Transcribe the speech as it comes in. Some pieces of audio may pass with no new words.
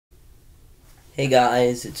Hey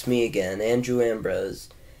guys, it's me again, Andrew Ambrose,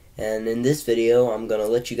 and in this video I'm gonna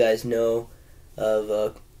let you guys know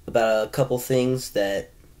of about a couple things that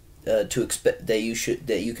to expect that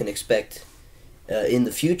you can expect in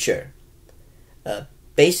the future.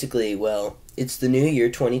 Basically, well, it's the new year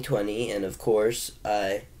 2020, and of course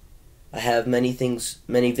I have many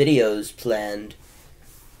videos planned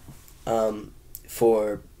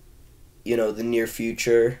for the near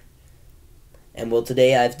future. And well,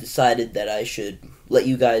 today I've decided that I should let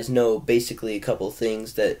you guys know basically a couple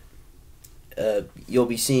things that you'll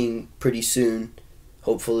be seeing pretty soon,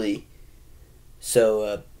 hopefully.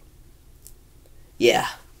 So, yeah.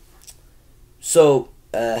 So,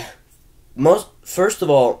 first of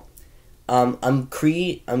all, I'm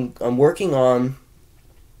working on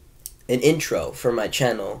an intro for my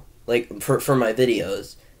channel, like for my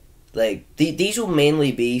videos. Like these will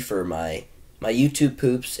mainly be for my YouTube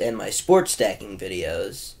poops and my sports stacking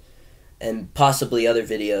videos, and possibly other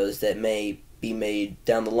videos that may be made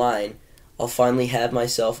down the line. I'll finally have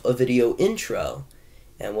myself a video intro,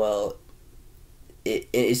 and well,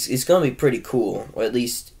 it's gonna be pretty cool, or at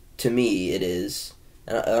least to me it is.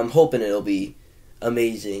 And I'm hoping it'll be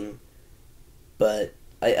amazing. But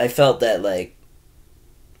I felt that like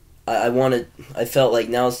I felt like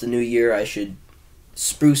now it's the new year, I should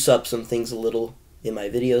spruce up some things a little in my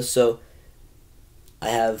videos. So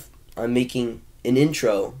I'm making an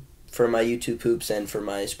intro for my YouTube poops and for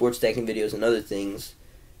my sports stacking videos and other things,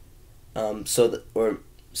 so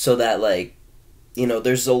that like,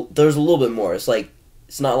 there's a little bit more. It's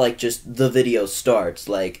not like just the video starts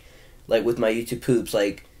like with my YouTube poops,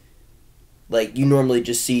 like you normally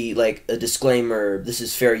just see like a disclaimer, this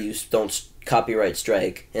is fair use, don't copyright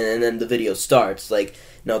strike, and then the video starts. Like,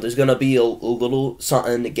 no, there's gonna be a little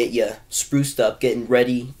something to get you spruced up, getting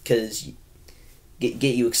ready, cause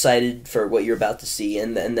get you excited for what you're about to see,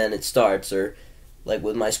 and then it starts. Or like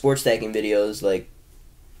with my sports stacking videos, like,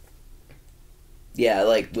 yeah,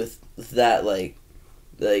 like with that, like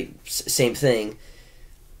same thing.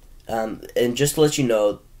 And just to let you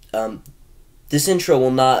know, this intro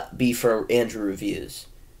will not be for Andrew Reviews.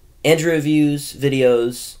 Andrew Reviews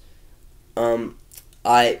videos,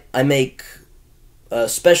 I make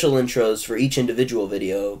special intros for each individual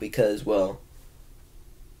video because, well,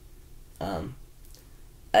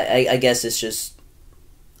 I guess it's just,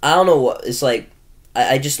 I don't know what, it's like,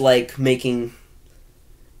 I just like making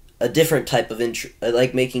a different type of intro. I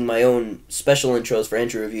like making my own special intros for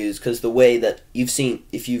Andrew Reviews, because the way that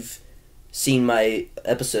if you've seen my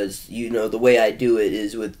episodes, the way I do it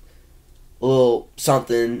is with a little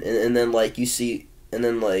something, and then like you see, and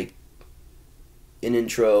then like an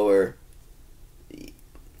intro, or,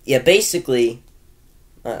 yeah, basically,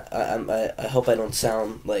 I hope I don't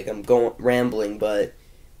sound like I'm going rambling, but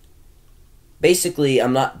basically,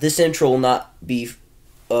 this intro will not be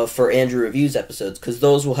for Andrew Reviews episodes, because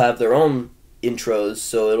those will have their own intros,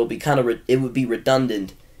 so it'll be it would be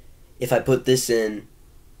redundant if I put this in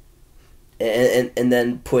and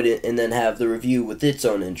then put it, and then have the review with its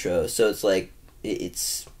own intro. So it's like,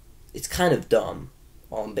 it's kind of dumb.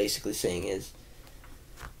 All I'm basically saying is.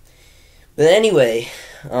 But anyway,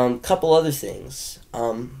 couple other things.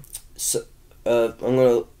 I'm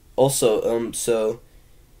gonna also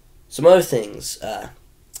some other things.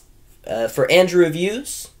 For Andrew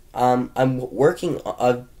Reviews, a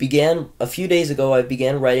few days ago I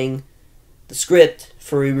began writing the script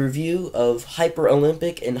for a review of Hyper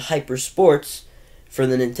Olympic and Hyper Sports for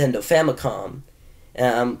the Nintendo Famicom.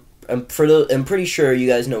 And I'm pretty sure you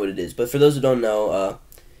guys know what it is, but for those who don't know,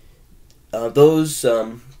 those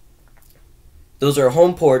are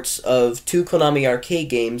home ports of two Konami arcade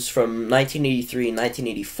games from 1983 and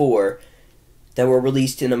 1984 that were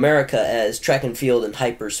released in America as Track and Field and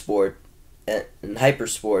Hyper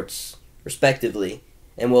Sports, respectively.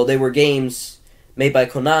 And well, they were games made by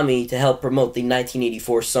Konami to help promote the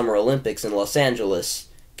 1984 Summer Olympics in Los Angeles,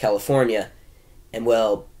 California. And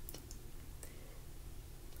well,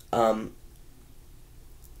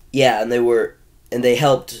 yeah, and they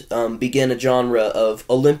helped begin a genre of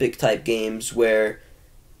Olympic type games where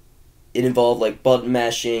it involved like button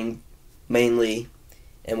mashing mainly,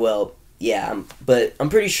 and well, yeah, but I'm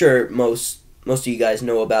pretty sure most of you guys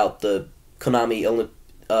know about the Konami's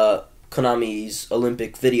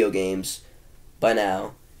Olympic video games by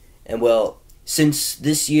now. And well, since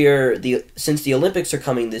the Olympics are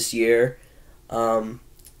coming this year,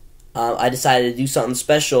 I decided to do something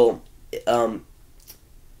special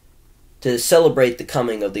to celebrate the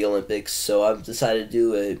coming of the Olympics. So I've decided to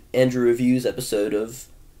do a Andrew Reviews episode of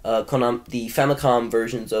the Famicom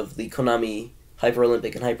versions of the Konami Hyper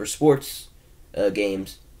Olympic and Hyper Sports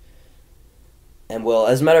games. And well,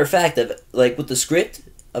 as a matter of fact, with the script,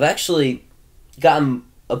 I've actually gotten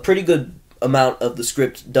a pretty good amount of the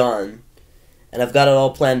script done, and I've got it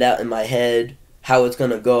all planned out in my head, how it's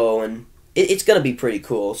gonna go, and it's gonna be pretty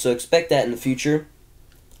cool. So expect that in the future.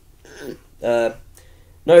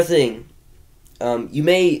 Another thing, you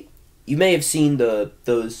may have seen the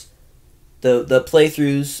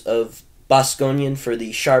playthroughs of Bosconian for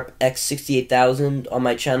the Sharp X68000 on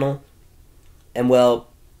my channel, and well,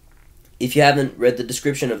 if you haven't read the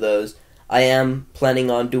description of those, I am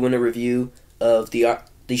planning on doing a review of the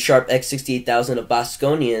Sharp X68000 of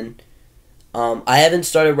Bosconian. I haven't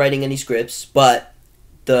started writing any scripts, but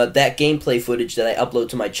that gameplay footage that I upload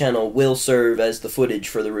to my channel will serve as the footage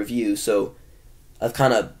for the review, so I've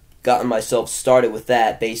kind of gotten myself started with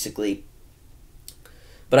that, basically.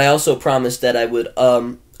 But I also promised that I would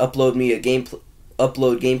upload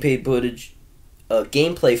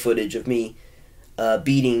gameplay footage of me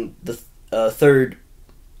beating the third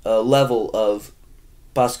level of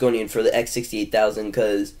Bosconian for the X68000,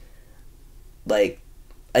 because like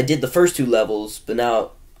I did the first 2 levels, but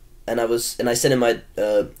now and I said in my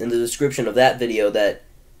in the description of that video that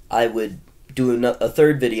I would do a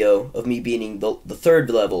third video of me beating the third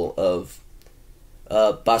level of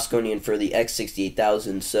Bosconian for the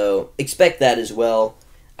X68000. So expect that as well.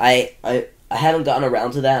 I haven't gotten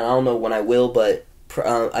around to that. I don't know when I will, but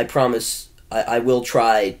I promise I will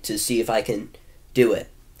try to see if I can do it.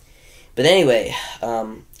 But anyway,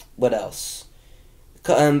 what else?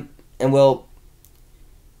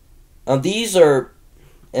 These are,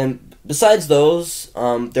 and besides those,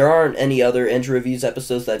 there aren't any other Entry Reviews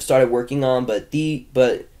episodes that I've started working on, but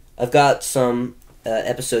I've got some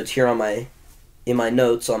episodes here in my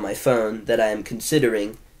notes on my phone that I am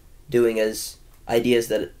considering doing as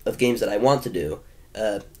ideas of games that I want to do.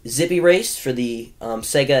 Zippy Race for the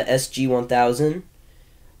Sega SG-1000,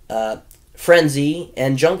 Frenzy,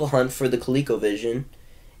 and Jungle Hunt for the ColecoVision,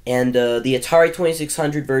 and the Atari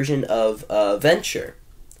 2600 version of Venture.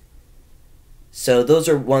 So those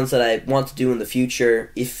are ones that I want to do in the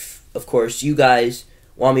future. If, of course, you guys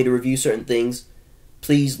want me to review certain things,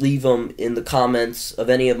 please leave them in the comments of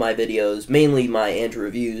any of my videos, mainly my Andrew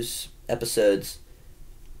Reviews episodes,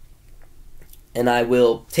 and I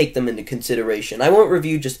will take them into consideration. I won't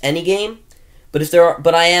review just any game, but I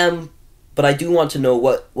do want to know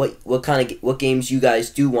what games you guys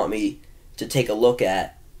do want me to take a look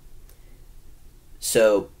at.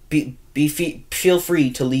 So feel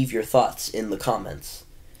free to leave your thoughts in the comments.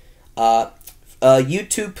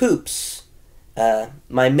 YouTube Poops, the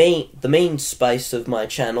main spice of my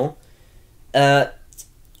channel. You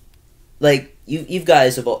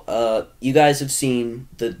guys have seen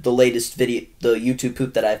the latest video, the YouTube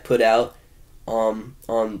poop that I've put out on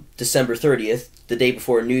December 30th, the day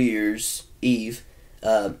before New Year's Eve,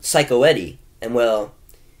 Psycho Eddie. And well,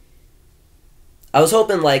 I was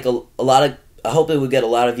hoping I hope it would get a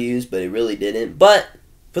lot of views, but it really didn't. But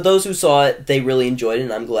for those who saw it, they really enjoyed it,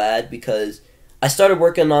 and I'm glad, because I started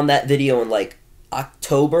working on that video in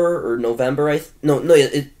October or November.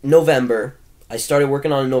 November. I started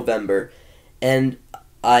working on it in November, and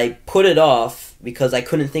I put it off because I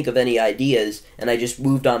couldn't think of any ideas, and I just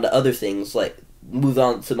moved on to other things, I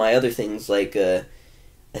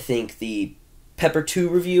think the Pepper 2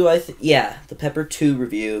 review, the Pepper 2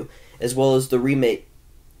 review, as well as the remake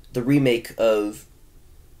of...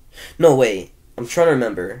 No, wait, I'm trying to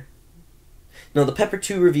remember. No, the Pepper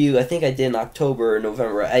 2 review, I think I did in October or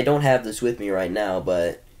November. I don't have this with me right now,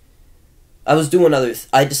 but I was doing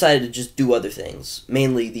I decided to just do other things.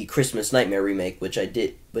 Mainly the Christmas Nightmare remake, which I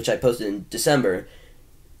posted in December,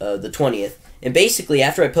 the 20th. And basically,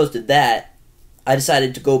 after I posted that, I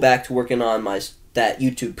decided to go back to working on that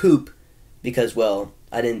YouTube poop, because, well,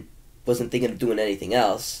 I wasn't thinking of doing anything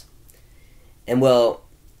else. And, well,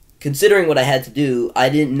 considering what I had to do, I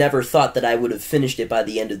never thought that I would have finished it by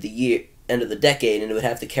the end of the decade, and it would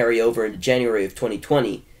have to carry over into January of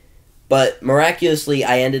 2020. But miraculously,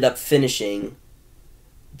 I ended up finishing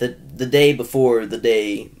the day before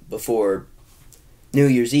New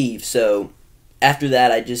Year's Eve. So after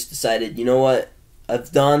that, I just decided, you know what, I'm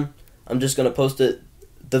just going to post it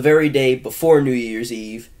the very day before New Year's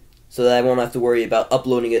Eve, so that I won't have to worry about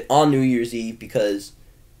uploading it on New Year's Eve, because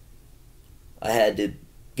I had to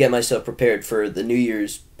get myself prepared for the New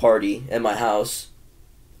Year's party at my house.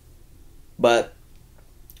 But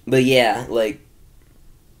yeah,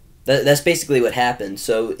 that's basically what happened.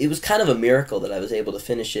 So it was kind of a miracle that I was able to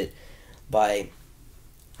finish it by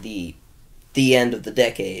the end of the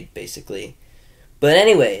decade, basically. But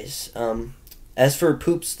anyways, as for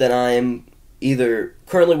poops that I'm either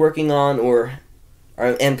currently working on or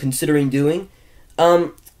am considering doing,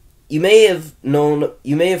 you may have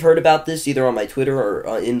heard about this either on my Twitter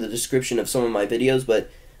or in the description of some of my videos, but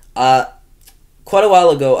quite a while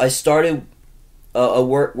ago I started a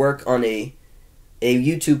work on a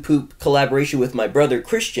YouTube poop collaboration with my brother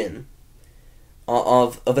Christian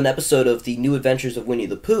of an episode of The New Adventures of Winnie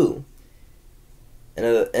the Pooh,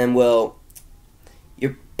 and well,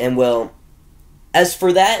 as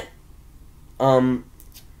for that YouTube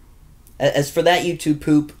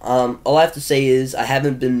poop, all I have to say is I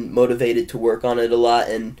haven't been motivated to work on it a lot,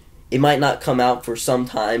 and it might not come out for some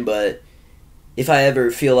time, but if I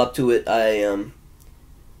ever feel up to it, I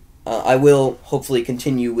will hopefully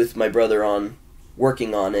continue with my brother on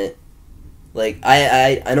working on it. Like,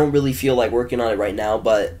 I don't really feel like working on it right now,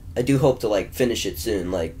 but I do hope to, like, finish it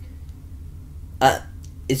soon. Like,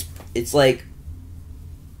 it's like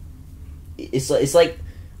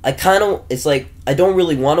I don't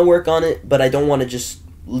really want to work on it, but I don't want to just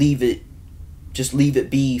leave it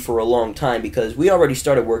be for a long time, because we already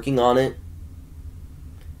started working on it,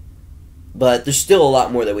 but there's still a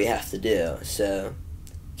lot more that we have to do, so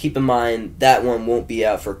keep in mind that one won't be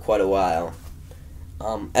out for quite a while.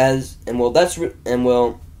 As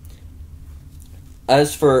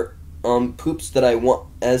for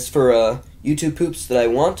YouTube poops that I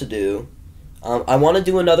want to do, I want to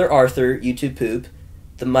do another Arthur YouTube poop.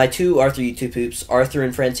 My two Arthur YouTube poops, Arthur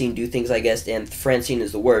and Francine Do Things I Guessed, and Francine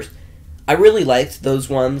is the Worst. I really liked those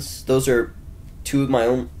ones. Those are two of my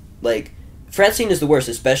own, like, Francine is the Worst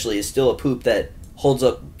especially is still a poop that holds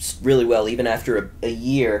up really well even after a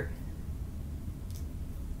year.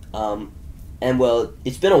 And well,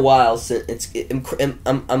 it's been a while since I'm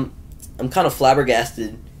kind of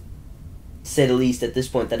flabbergasted, to say the least, at this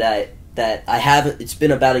point that I haven't. It's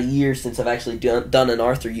been about a year since I've actually done an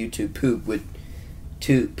Arthur YouTube poop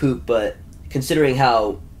but considering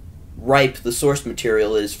how ripe the source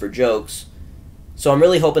material is for jokes, so I'm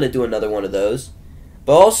really hoping to do another one of those.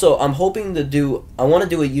 But also, I want to do a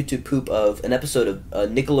YouTube poop of an episode of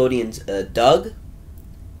Nickelodeon's Doug,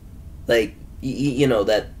 like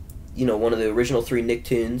one of the original 3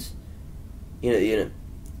 Nicktoons,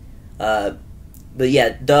 but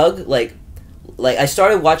yeah, Doug, like I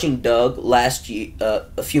started watching Doug last year,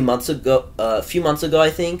 a few months ago, I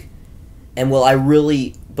think. And well,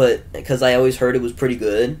 because I always heard it was pretty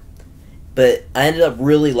good, but I ended up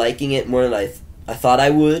really liking it more than I thought I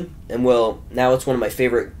would, and well, now it's one of my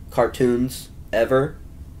favorite cartoons ever.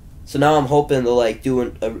 So now I'm hoping to, like, do a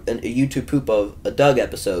YouTube poop of a Doug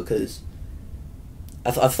episode, because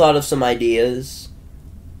I've thought of some ideas.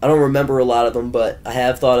 I don't remember a lot of them, but I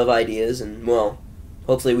have thought of ideas, and well,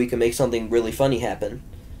 hopefully we can make something really funny happen.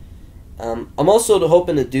 I'm also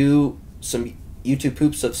hoping to do some YouTube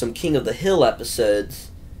poops of some King of the Hill episodes,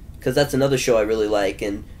 because that's another show I really like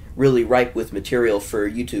and really ripe with material for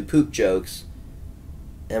YouTube poop jokes.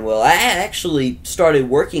 And well, I actually started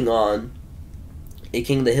working on a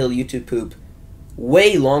King of the Hill YouTube poop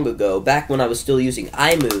way long ago, back when I was still using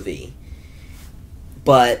iMovie,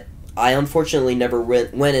 but I unfortunately never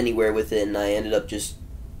went anywhere with it, and I ended up just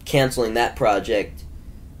canceling that project.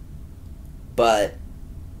 But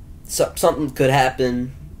something could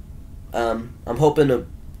happen. I'm hoping to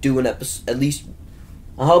do an episode, at least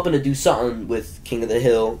I'm hoping to do something with King of the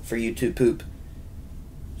Hill for YouTube poop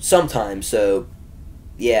sometime, so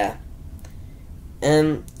yeah.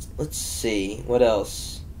 And let's see, what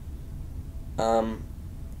else?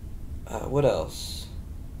 What else?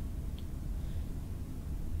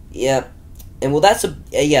 Yeah, and well, that's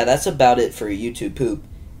about it for YouTube poop.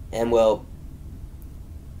 And well,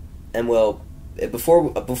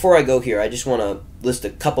 before I go here, I just want to list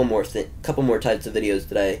a couple more types of videos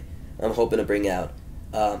that I'm hoping to bring out.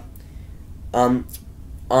 On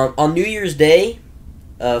New Year's Day,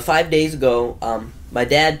 5 days ago, my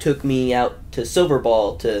dad took me out to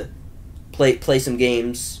Silverball to play some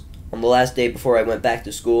games on the last day before I went back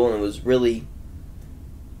to school, and it was really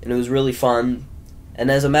fun. And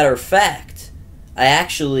as a matter of fact, I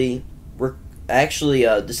actually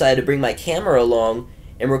decided to bring my camera along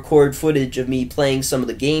and record footage of me playing some of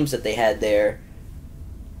the games that they had there.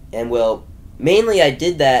 And well, mainly I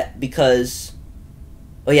did that because,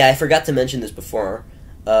 oh yeah, I forgot to mention this before,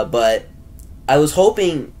 but I was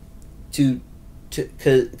hoping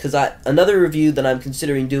because another review that I'm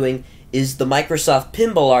considering doing is the Microsoft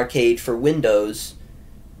Pinball Arcade for Windows,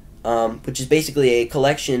 which is basically a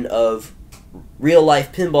collection of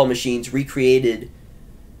real-life pinball machines recreated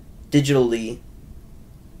digitally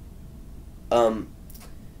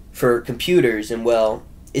for computers. And well,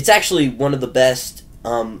 it's actually one of the best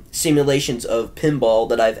simulations of pinball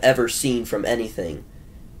that I've ever seen from anything.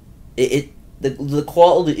 The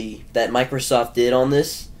quality that Microsoft did on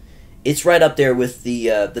this it's right up there with the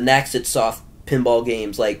Naxxit Soft pinball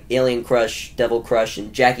games like Alien Crush, Devil Crush,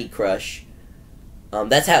 and Jackie Crush.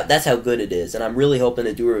 That's how good it is, and I'm really hoping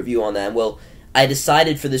to do a review on that. And well, I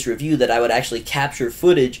decided for this review that I would actually capture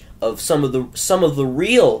footage of some of the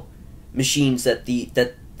real machines that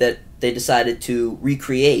they decided to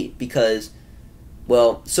recreate, because,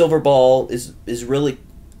 well, Silver Ball is really.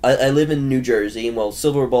 I live in New Jersey, and well,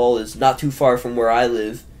 Silver Ball is not too far from where I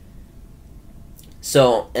live.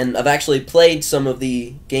 So, and I've actually played some of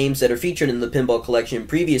the games that are featured in the pinball collection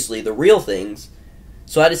previously, the real things.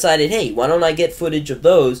 So I decided, hey, why don't I get footage of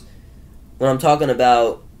those when I'm talking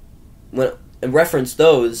about, and reference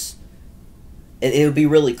those, and it would be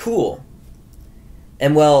really cool.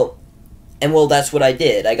 And well, that's what I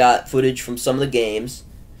did. I got footage from some of the games,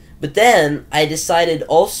 but then I decided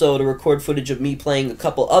also to record footage of me playing a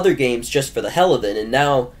couple other games just for the hell of it, and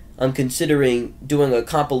now I'm considering doing a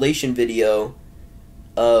compilation video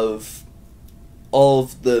of all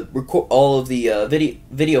of the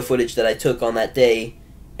video footage that I took on that day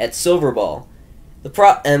at Silver Ball.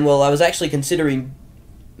 I was actually considering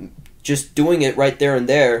just doing it right there and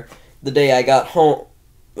there the day I got home,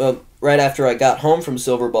 right after I got home from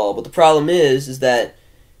Silver Ball. But the problem is that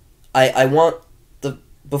I want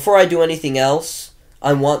before I do anything else,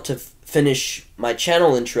 I want to finish my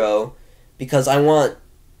channel intro, because I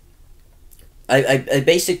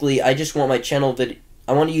just want my channel video.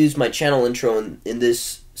 I want to use my channel intro in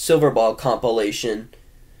this Silver Ball compilation,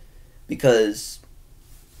 because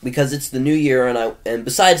it's the new year, and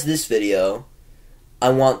besides this video, I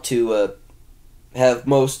want to have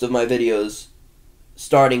most of my videos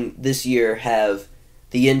starting this year have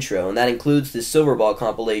the intro, and that includes this Silver Ball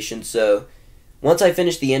compilation. So once I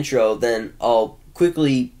finish the intro, then I'll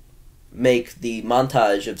quickly make the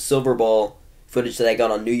montage of Silver Ball footage that I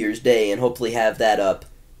got on New Year's Day, and hopefully have that up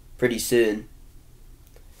pretty soon.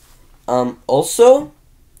 Also,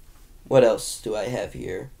 what else do I have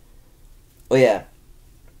here? Oh yeah.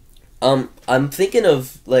 I'm thinking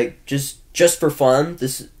of, like, just for fun,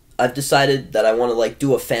 I've decided that I want to, like,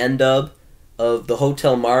 do a fan dub of the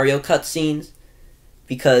Hotel Mario cutscenes,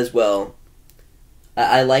 because, well,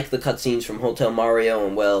 I like the cutscenes from Hotel Mario,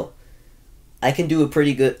 and, well, I can do a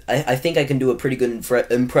pretty good, I think I can do a pretty good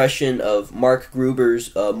impression of Mark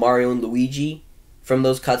Gruber's Mario and Luigi from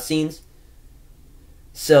those cutscenes.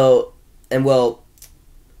 So, and well,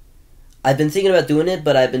 I've been thinking about doing it,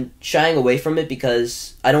 but I've been shying away from it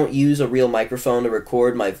because I don't use a real microphone to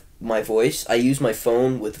record my voice. I use my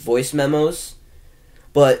phone with voice memos.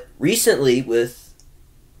 But recently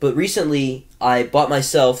I bought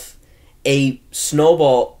myself a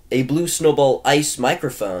blue Snowball Ice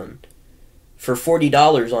microphone for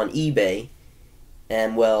 $40 on eBay.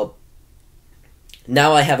 And well,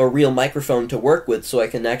 now I have a real microphone to work with, so I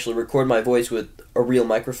can actually record my voice with a real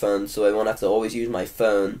microphone, so I won't have to always use my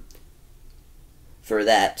phone for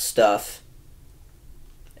that stuff.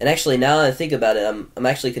 And actually, now that I think about it, I'm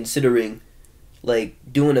actually considering, like,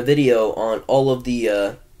 doing a video on all of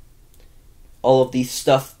the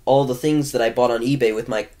stuff, all the things that I bought on eBay with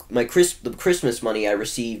the Christmas money I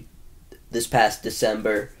received this past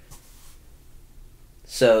December.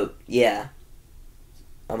 So yeah,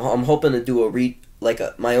 I'm hoping to do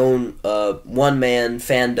my own one-man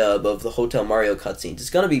fan dub of the Hotel Mario cutscenes. It's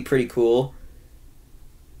gonna be pretty cool,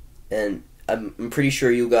 and I'm pretty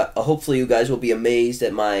sure hopefully you guys will be amazed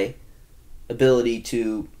at my ability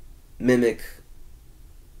to mimic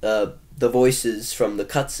the voices from the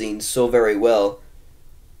cutscenes so very well.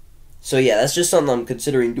 So yeah, that's just something I'm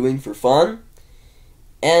considering doing for fun.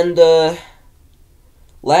 And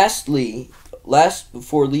last but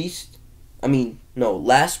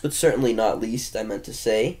certainly not least, I meant to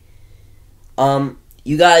say,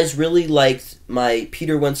 you guys really liked my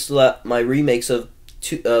remakes of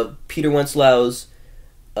Peter Wenslow's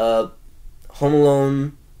Home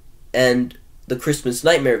Alone and the Christmas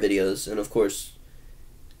Nightmare videos, and of course,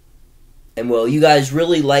 and well, you guys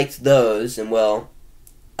really liked those, and well,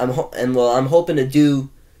 I'm hoping to do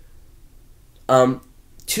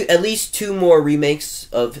at least 2 more remakes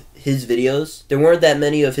of his videos. There weren't that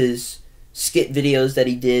many of his skit videos that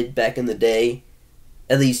he did back in the day,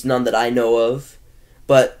 at least none that I know of,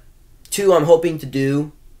 but 2 I'm hoping to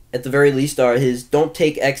do at the very least are his Don't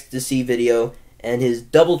Take Ecstasy video and his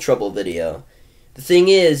Double Trouble video. The thing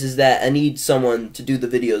is that I need someone to do the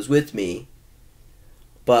videos with me,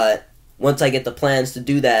 but once I get the plans to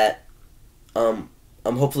do that, I'm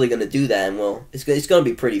hopefully going to do that, and well, it's going to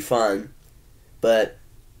be pretty fun, but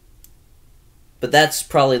that's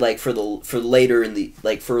probably like for later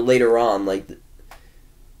on, like,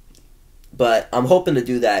 but I'm hoping to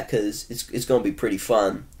do that because it's going to be pretty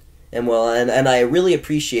fun. And I really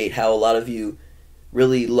appreciate how a lot of you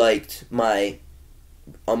really liked my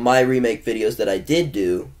remake videos that I did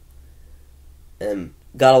do, and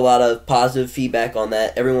got a lot of positive feedback on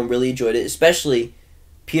that. Everyone really enjoyed it, especially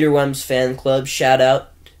Peter Wem's fan club. Shout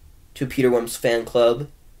out to Peter Wem's fan club.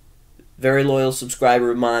 Very loyal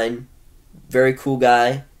subscriber of mine. Very cool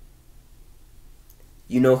guy.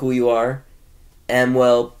 You know who you are. And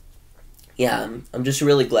well, yeah, I'm just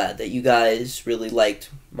really glad that you guys really liked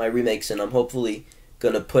my remakes, and I'm hopefully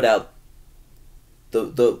going to put out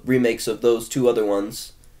the remakes of those two other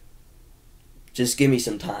ones. Just give me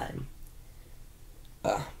some time.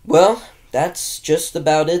 Well, that's just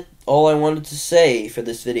about it. All I wanted to say for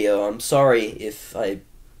this video. I'm sorry if I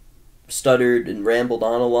stuttered and rambled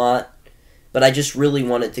on a lot, but I just really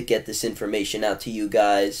wanted to get this information out to you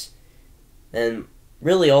guys. And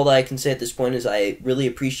really all that I can say at this point is I really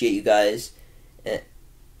appreciate you guys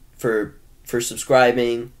for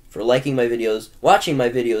subscribing, for liking my videos, watching my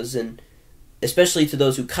videos, and especially to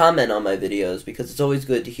those who comment on my videos, because it's always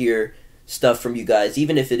good to hear stuff from you guys,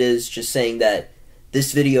 even if it is just saying that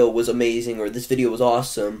this video was amazing or this video was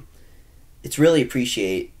awesome. It's really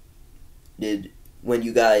appreciated when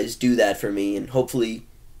you guys do that for me, and hopefully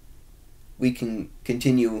we can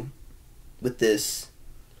continue with this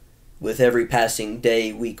with every passing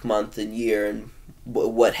day, week, month, and year, and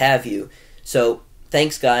what have you. So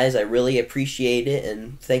thanks guys, I really appreciate it,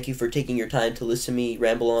 and thank you for taking your time to listen to me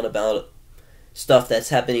ramble on about stuff that's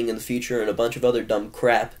happening in the future and a bunch of other dumb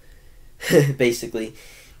crap, basically.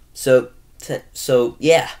 So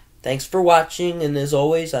yeah, thanks for watching, and as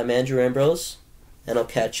always, I'm Andrew Ambrose, and I'll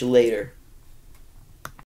catch you later.